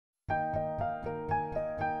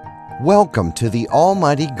Welcome to the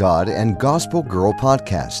Almighty God and Gospel Girl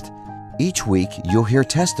podcast. Each week, you'll hear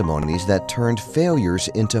testimonies that turned failures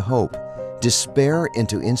into hope, despair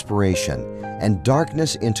into inspiration, and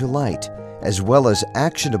darkness into light, as well as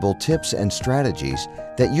actionable tips and strategies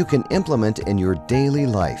that you can implement in your daily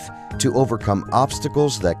life to overcome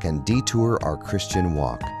obstacles that can detour our Christian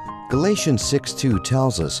walk. Galatians 6:2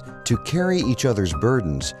 tells us to carry each other's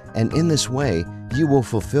burdens, and in this way, you will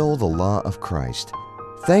fulfill the law of Christ.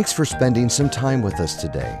 Thanks for spending some time with us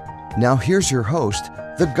today. Now here's your host,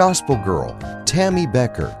 the Gospel Girl, Tammy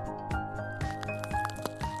Becker.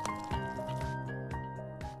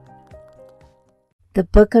 The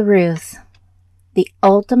Book of Ruth, the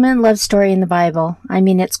ultimate love story in the Bible.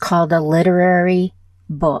 It's called a literary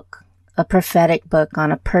book, a prophetic book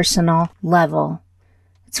on a personal level.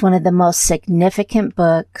 It's one of the most significant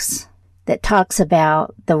books that talks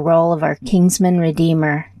about the role of our kinsman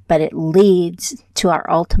redeemer, but it leads to our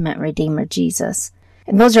ultimate redeemer, Jesus.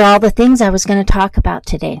 And those are all the things I was going to talk about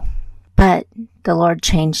today. But the Lord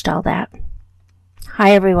changed all that.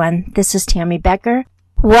 Hi, everyone. This is Tammy Becker.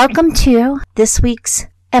 Welcome to this week's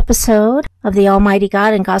episode of the Almighty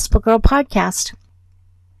God and Gospel Girl podcast.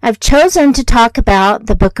 I've chosen to talk about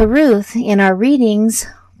the Book of Ruth in our readings,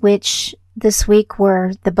 which this week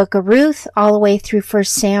were the Book of Ruth all the way through 1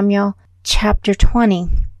 Samuel chapter 20.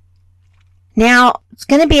 Now, it's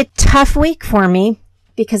going to be a tough week for me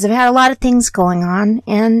because I've had a lot of things going on,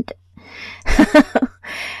 and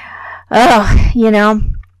I've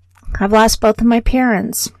lost both of my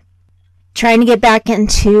parents. Trying to get back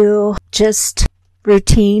into just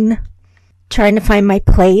routine, trying to find my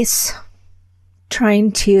place,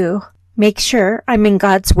 trying to make sure I'm in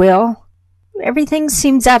God's will. Everything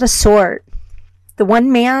seems out of sort. The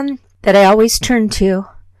one man that I always turn to,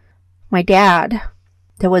 my dad,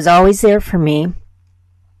 that was always there for me,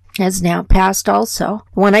 has now passed also.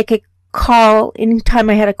 The one I could call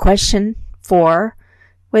anytime I had a question for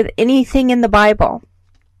with anything in the Bible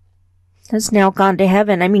has now gone to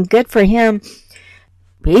heaven. Good for him.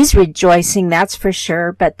 He's rejoicing, that's for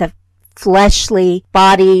sure. But the fleshly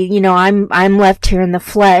body, I'm left here in the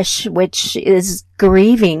flesh, which is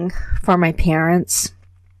grieving for my parents.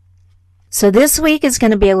 So this week is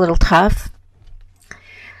going to be a little tough,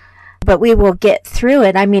 but we will get through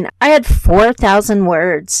it. I had 4,000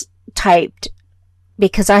 words typed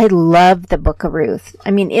because I love the Book of Ruth.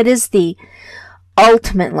 It is the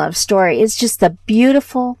ultimate love story. It's just a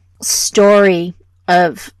beautiful story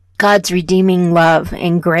of God's redeeming love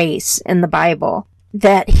and grace in the Bible,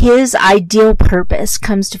 that his ideal purpose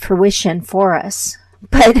comes to fruition for us.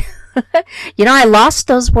 But, I lost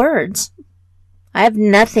those words. I have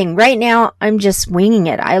nothing. Right now, I'm just winging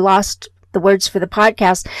it. I lost the words for the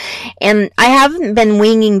podcast, and I haven't been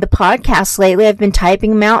winging the podcast lately. I've been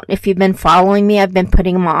typing them out. If you've been following me, I've been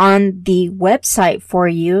putting them on the website for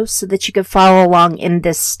you so that you could follow along in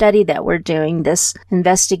this study that we're doing, this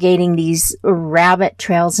investigating these rabbit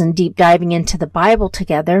trails and deep diving into the Bible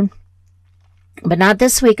together. But not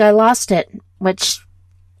this week. I lost it, which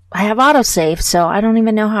I have autosave, so I don't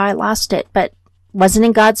even know how I lost it, but wasn't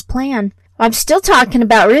in God's plan. I'm still talking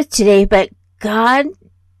about Ruth today, but God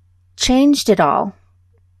changed it all.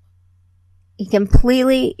 He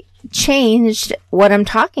completely changed what I'm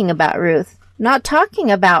talking about, Ruth. Not talking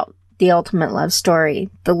about the ultimate love story,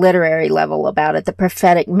 the literary level about it, the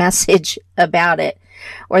prophetic message about it,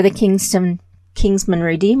 or the kinsman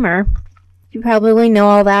redeemer. You probably know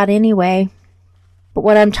all that anyway. But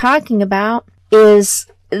what I'm talking about is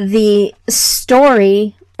the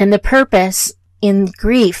story and the purpose in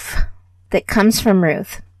grief that comes from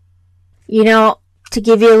Ruth. To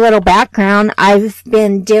give you a little background, I've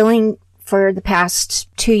been dealing for the past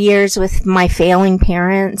 2 years with my failing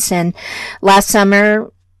parents, and last summer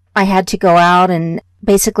I had to go out and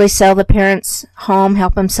basically sell the parents' home,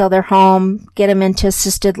 help them sell their home, get them into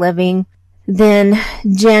assisted living. Then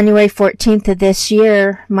January 14th of this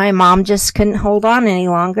year, my mom just couldn't hold on any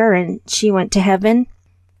longer, and she went to heaven.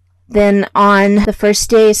 Then on the first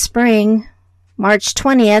day of spring, March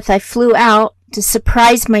 20th, I flew out to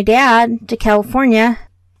surprise my dad to California.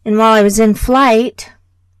 And while I was in flight,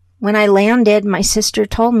 when I landed, my sister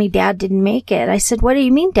told me Dad didn't make it. I said, "What do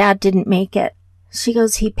you mean Dad didn't make it?" She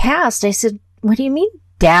goes, "He passed." I said, "What do you mean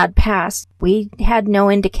Dad passed?" We had no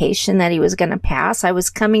indication that he was going to pass. I was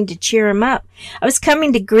coming to cheer him up. I was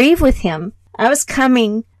coming to grieve with him. I was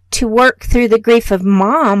coming to work through the grief of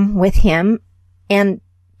Mom with him and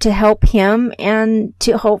to help him and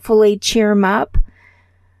to hopefully cheer him up.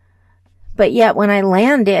 But yet when I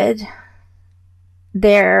landed,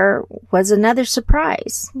 there was another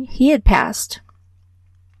surprise. He had passed.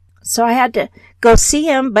 So I had to go see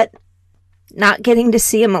him, but not getting to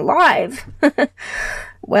see him alive.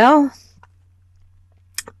 Well,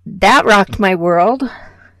 that rocked my world.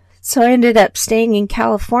 So I ended up staying in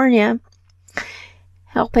California,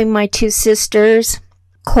 helping my two sisters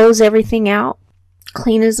close everything out,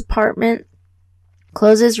 clean his apartment,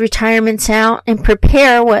 close his retirements out, and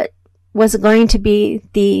prepare what was going to be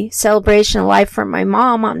the celebration of life for my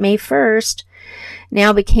mom on May 1st.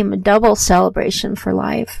 Now became a double celebration for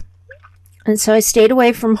life. And so I stayed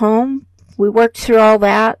away from home. We worked through all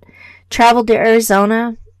that, traveled to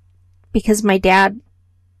Arizona because my dad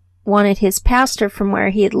wanted his pastor from where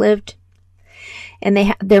he had lived, and they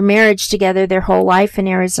had their marriage together their whole life in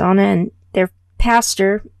Arizona, and their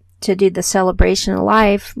pastor to do the celebration of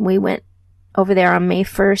life. We went over there on May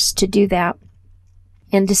 1st to do that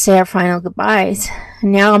and to say our final goodbyes.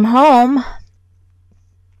 And now I'm home.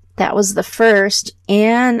 That was the first,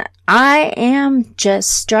 and I am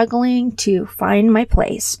just struggling to find my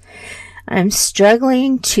place. I'm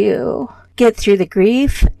struggling to get through the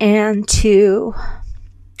grief and to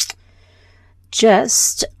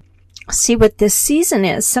just see what this season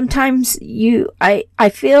is. Sometimes I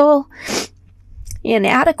feel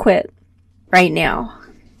inadequate right now.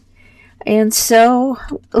 And so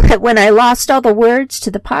when I lost all the words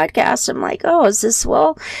to the podcast, I'm like, oh, is this,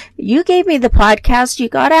 well, you gave me the podcast. You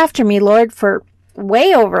got after me, Lord, for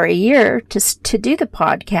way over a year to do the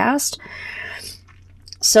podcast.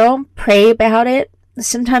 So pray about it.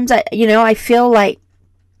 Sometimes I feel like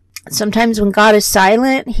sometimes when God is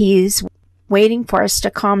silent, he's waiting for us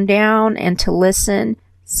to calm down and to listen.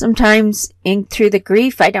 Sometimes through the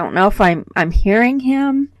grief, I don't know if I'm hearing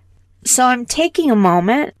him. So I'm taking a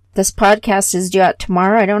moment. This podcast is due out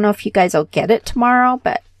tomorrow. I don't know if you guys will get it tomorrow,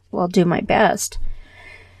 but I'll do my best.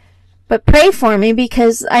 But pray for me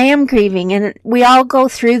because I am grieving, and we all go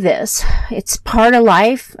through this. It's part of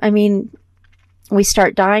life. I mean, we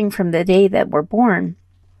start dying from the day that we're born.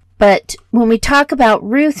 But when we talk about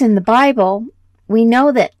Ruth in the Bible, we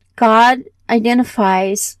know that God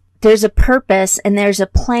identifies there's a purpose and there's a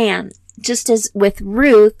plan. Just as with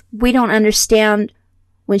Ruth, we don't understand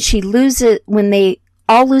when they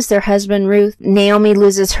all lose their husband. Naomi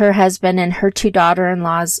loses her husband, and her two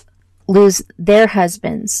daughter-in-laws lose their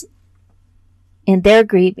husbands, and they're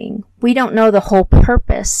grieving. We don't know the whole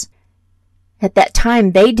purpose. At that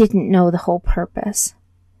time, they didn't know the whole purpose.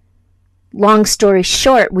 Long story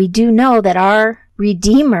short, we do know that our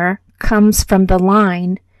Redeemer comes from the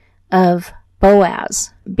line of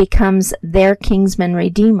Boaz, becomes their kinsman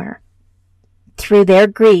redeemer through their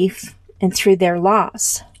grief and through their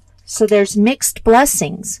loss. So there's mixed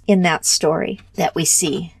blessings in that story that we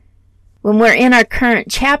see. When we're in our current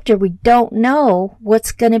chapter, we don't know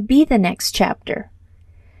what's going to be the next chapter.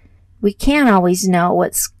 We can't always know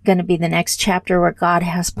what's going to be the next chapter, what God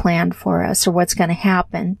has planned for us or what's going to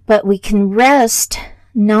happen. But we can rest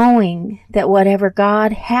knowing that whatever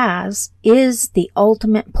God has is the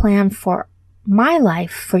ultimate plan for my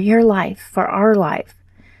life, for your life, for our life.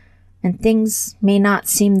 And things may not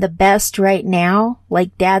seem the best right now,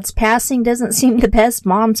 like Dad's passing doesn't seem the best,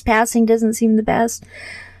 Mom's passing doesn't seem the best.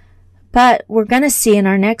 But we're going to see in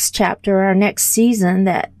our next chapter, our next season,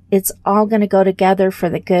 that it's all going to go together for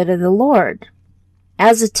the good of the Lord.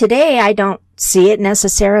 As of today, I don't see it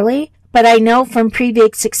necessarily, but I know from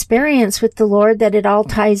previous experience with the Lord that it all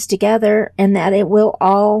ties together and that it will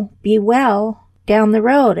all be well down the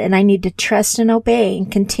road. And I need to trust and obey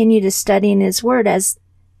and continue to study in His Word, as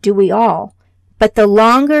do we all. But the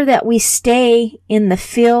longer that we stay in the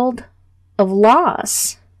field of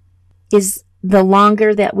loss is the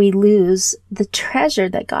longer that we lose the treasure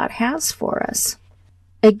that God has for us.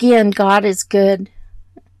 Again, God is good.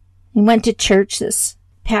 We went to church this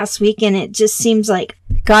past week, and it just seems like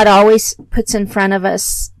God always puts in front of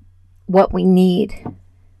us what we need.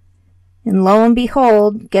 And lo and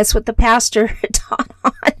behold, guess what the pastor taught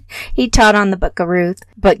on? He taught on the book of Ruth.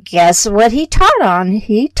 But guess what he taught on?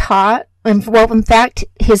 He taught, in fact,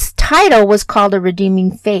 his title was called A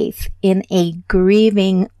Redeeming Faith in a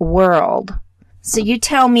Grieving World. So you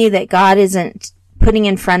tell me that God isn't putting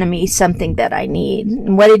in front of me something that I need.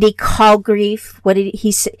 And what did he call grief? What did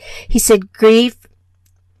he say? He said grief,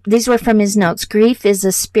 these were from his notes, grief is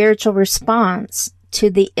a spiritual response to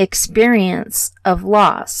the experience of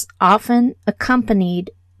loss, often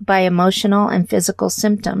accompanied by emotional and physical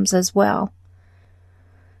symptoms as well.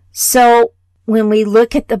 So when we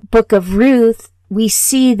look at the book of Ruth, we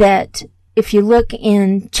see that if you look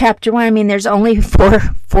in chapter 1, there's only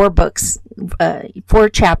four books, 4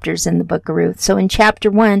 chapters in the book of Ruth. So in chapter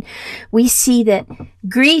 1, we see that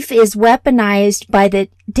grief is weaponized by the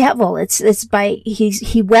devil. He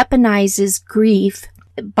weaponizes grief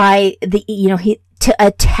by to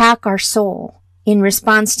attack our soul in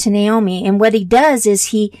response to Naomi. And what he does is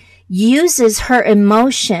he uses her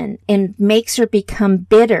emotion and makes her become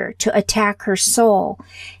bitter to attack her soul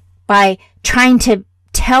by trying to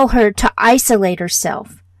tell her to isolate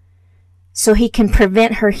herself so he can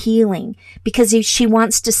prevent her healing, because she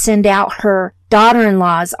wants to send out her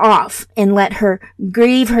daughter-in-laws off and let her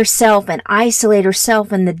grieve herself and isolate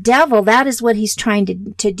herself. And the devil, that is what he's trying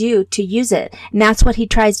to do, to use it. And that's what he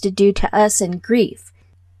tries to do to us in grief.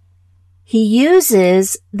 He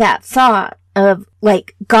uses that thought of,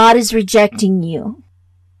 like, God is rejecting you.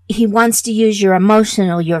 He wants to use your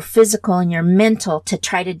emotional, your physical, and your mental to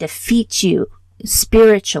try to defeat you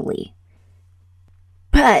spiritually.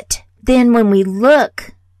 But then when we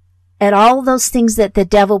look at all those things that the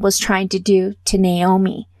devil was trying to do to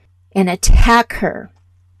Naomi and attack her,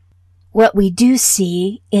 what we do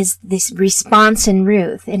see is this response in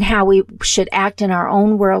Ruth and how we should act in our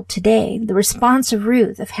own world today. The response of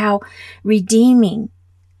Ruth, of how redeeming,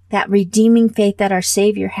 that redeeming faith that our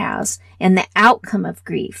Savior has, and the outcome of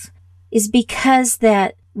grief is because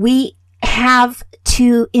that we have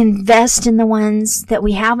to invest in the ones that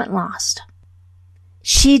we haven't lost.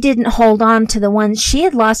 She didn't hold on to the ones. She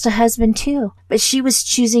had lost a husband too, but she was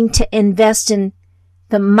choosing to invest in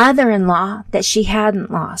the mother-in-law that she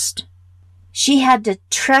hadn't lost. She had to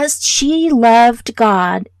trust. She loved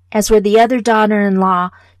God, as where the other daughter-in-law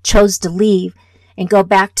chose to leave and go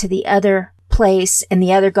back to the other place and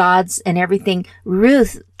the other gods and everything.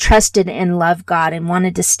 Ruth trusted and loved God and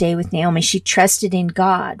wanted to stay with Naomi. She trusted in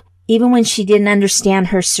God, even when she didn't understand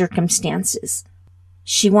her circumstances.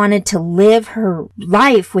 She wanted to live her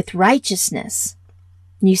life with righteousness.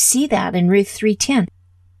 You see that in Ruth 3:10.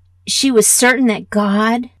 She was certain that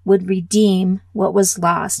God would redeem what was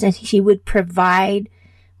lost, and he would provide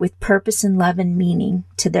with purpose and love and meaning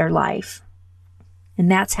to their life.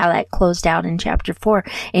 And that's how that closed out in chapter 4.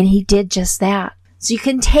 And he did just that. So you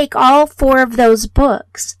can take all 4 of those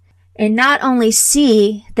books and not only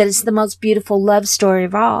see that it's the most beautiful love story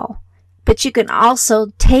of all, but you can also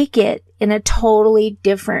take it in a totally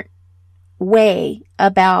different way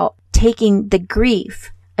about taking the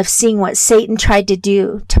grief of seeing what Satan tried to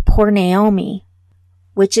do to poor Naomi,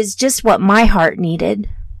 which is just what my heart needed.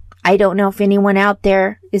 I don't know if anyone out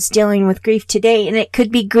there is dealing with grief today, and it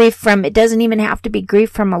could be grief from, it doesn't even have to be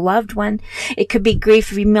grief from a loved one. It could be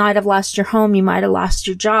grief. You might have lost your home. You might have lost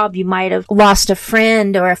your job. You might have lost a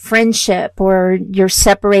friend or a friendship, or you're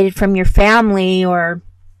separated from your family, or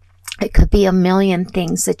it could be a million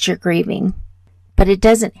things that you're grieving, but it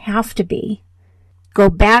doesn't have to be. Go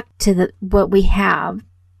back to what we have,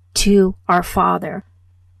 to our Father.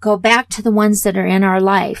 Go back to the ones that are in our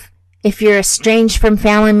life. If you're estranged from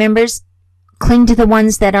family members, cling to the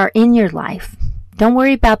ones that are in your life. Don't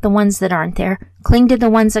worry about the ones that aren't there. Cling to the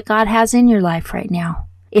ones that God has in your life right now.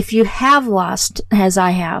 If you have lost, as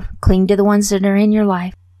I have, cling to the ones that are in your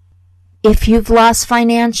life. If you've lost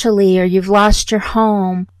financially, or you've lost your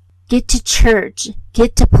home, get to church.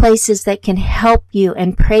 Get to places that can help you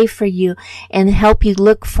and pray for you and help you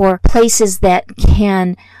look for places that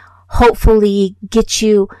can hopefully get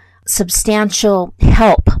you substantial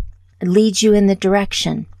help, lead you in the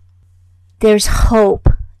direction. There's hope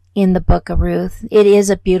in the book of Ruth. It is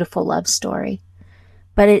a beautiful love story,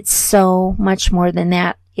 but it's so much more than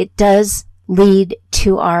that. It does lead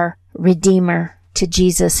to our Redeemer, to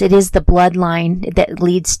Jesus. It is the bloodline that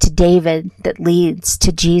leads to David, that leads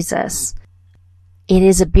to Jesus. It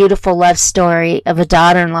is a beautiful love story of a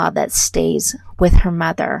daughter-in-law that stays with her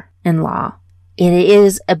mother-in-law. It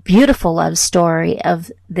is a beautiful love story of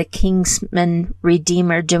the kinsman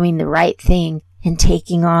redeemer doing the right thing and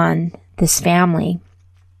taking on this family.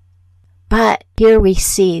 But here we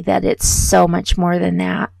see that it's so much more than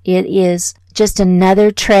that. It is just another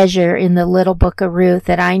treasure in the little book of Ruth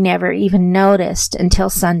that I never even noticed until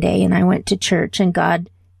Sunday. And I went to church and God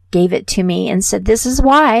gave it to me and said, this is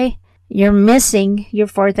why you're missing your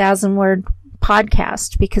 4,000 word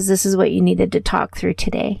podcast, because this is what you needed to talk through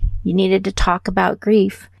today. You needed to talk about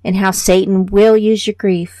grief and how Satan will use your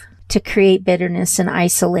grief to create bitterness and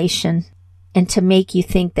isolation and to make you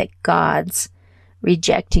think that God's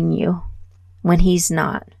rejecting you when he's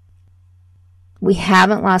not. We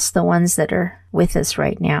haven't lost the ones that are with us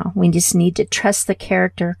right now. We just need to trust the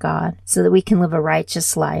character of God so that we can live a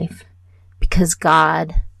righteous life, because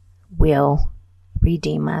God will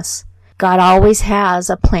redeem us. God always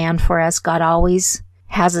has a plan for us. God always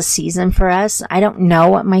has a season for us. I don't know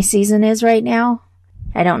what my season is right now.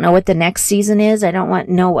 I don't know what the next season is. I don't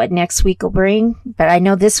know what next week will bring, but I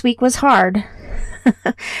know this week was hard.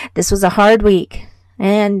 This was a hard week,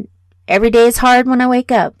 and every day is hard when I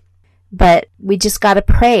wake up. But we just got to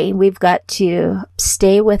pray. We've got to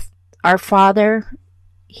stay with our Father.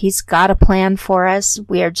 He's got a plan for us.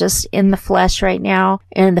 We are just in the flesh right now.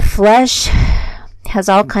 And the flesh has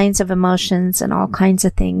all kinds of emotions and all kinds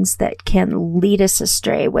of things that can lead us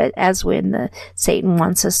astray, as when Satan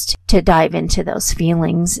wants us to dive into those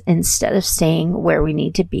feelings instead of staying where we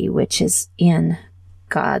need to be, which is in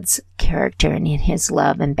God's character and in His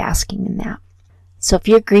love and basking in that. So if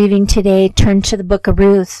you're grieving today, turn to the book of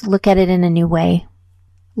Ruth. Look at it in a new way.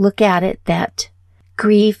 Look at it that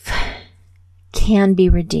grief can be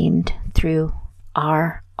redeemed through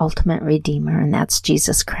our ultimate Redeemer, and that's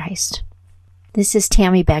Jesus Christ. This is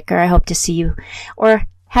Tammy Becker. I hope to see you or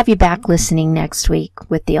have you back listening next week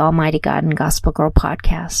with the Almighty God and Gospel Girl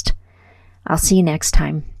podcast. I'll see you next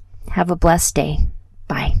time. Have a blessed day.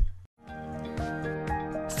 Bye.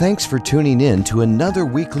 Thanks for tuning in to another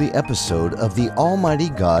weekly episode of the Almighty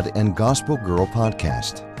God and Gospel Girl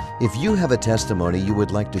podcast. If you have a testimony you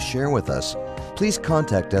would like to share with us, please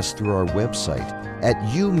contact us through our website at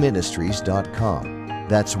youministries.com.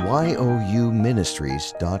 That's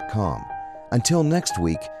youministries.com. Until next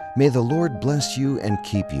week, may the Lord bless you and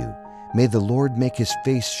keep you. May the Lord make His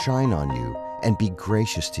face shine on you and be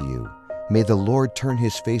gracious to you. May the Lord turn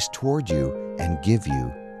His face toward you and give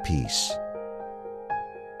you peace.